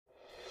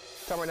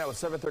Time right now at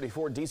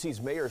 7:34.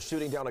 D.C.'s mayor is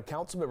shooting down a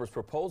council member's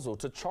proposal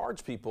to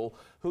charge people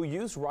who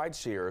use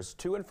rideshares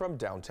to and from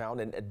downtown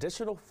an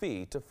additional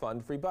fee to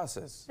fund free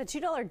buses. The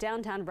 $2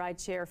 downtown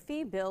rideshare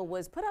fee bill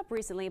was put up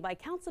recently by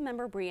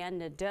Councilmember Brianne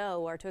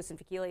Nadeau. Our Tosin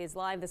Fakili is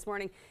live this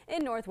morning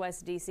in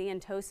Northwest D.C.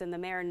 and Tosin, the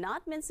mayor,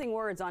 not mincing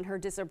words on her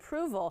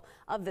disapproval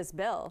of this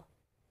bill.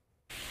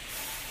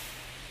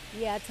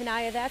 Yeah,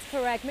 Tanaya, that's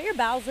correct. Mayor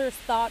Bowser's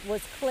thought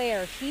was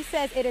clear. She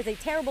says it is a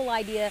terrible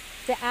idea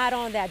to add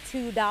on that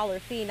 $2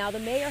 fee. Now, the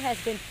mayor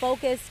has been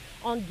focused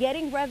on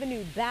getting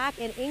revenue back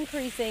and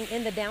increasing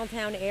in the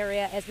downtown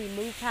area as we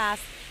move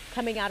past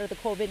coming out of the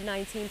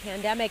COVID-19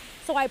 pandemic.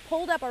 So I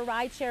pulled up a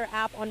rideshare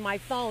app on my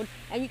phone,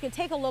 and you can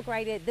take a look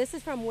right at. This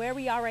is from where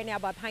we are right now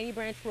by Piney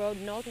Branch Road,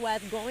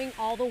 Northwest, going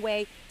all the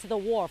way to the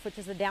Wharf, which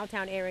is the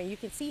downtown area. And you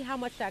can see how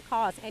much that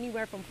costs,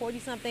 anywhere from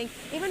 40-something,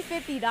 even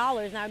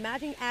 $50. Now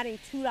imagine adding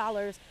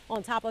 $2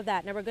 on top of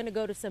that. Now we're going to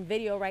go to some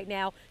video right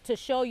now to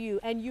show you,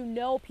 and you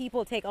know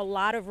people take a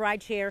lot of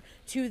rideshare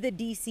to the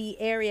D.C.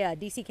 area.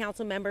 D.C.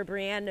 Councilmember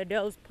Brianne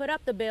Nadeau put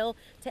up the bill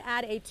to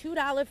add a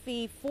 $2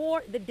 fee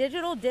for the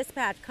digital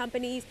dispatch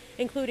companies,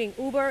 including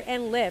Uber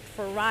and Lyft,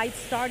 for rides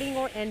starting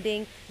or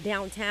ending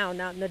downtown.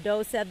 Now,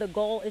 Nadeau said the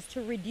goal is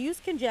to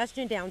reduce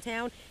congestion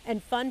downtown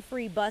and fund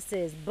free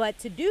buses. But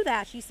to do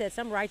that, she said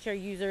some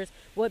rideshare users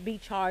would be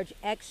charged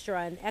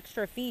extra. An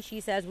extra fee, she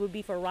says, would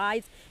be for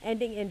rides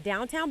ending in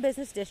downtown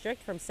business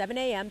district from 7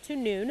 a.m. to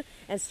noon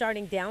and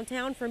starting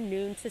downtown from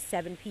noon to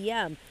 7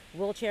 p.m.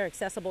 Wheelchair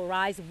accessible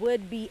rides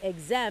would be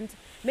exempt.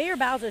 Mayor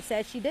Bowser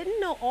says she didn't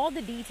know all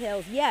the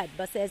details yet,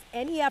 but says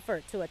any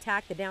effort to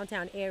attack the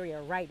downtown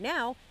area right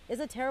now is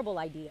a terrible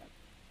idea.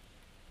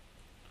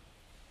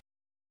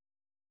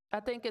 I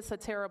think it's a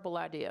terrible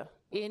idea.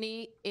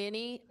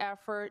 Any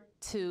effort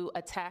to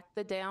attack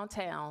the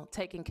downtown,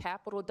 taking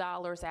capital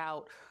dollars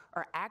out,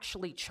 or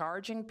actually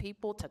charging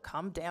people to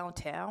come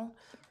downtown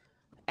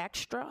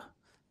extra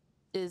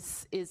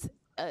is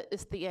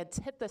the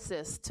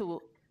antithesis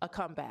to a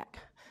comeback,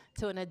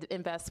 to an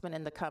investment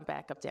in the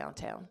comeback of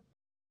downtown.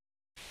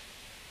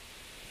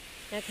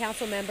 Now,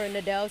 Councilmember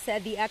Nadeau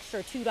said the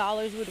extra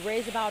 $2 would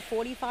raise about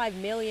 $45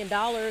 million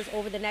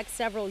over the next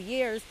several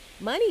years.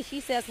 Money, she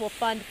says, will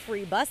fund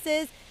free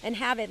buses and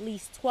have at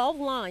least 12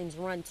 lines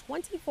run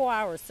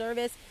 24-hour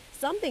service,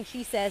 something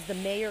she says the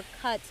mayor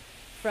cut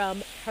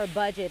from her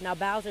budget. Now,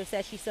 Bowser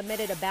says she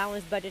submitted a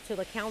balanced budget to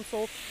the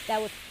council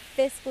that was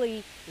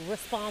fiscally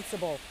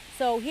responsible.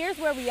 So here's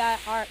where we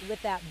are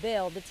with that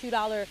bill, the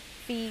 $2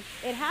 fee.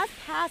 It has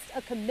passed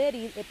a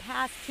committee. It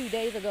passed 2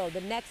 days ago.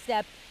 The next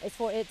step is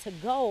for it to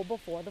go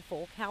before the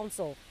full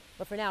council.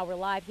 But for now, we're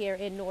live here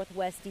in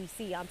Northwest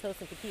D.C. I'm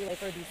Tosin Fakili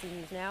for DC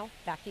News Now.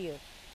 Back to you.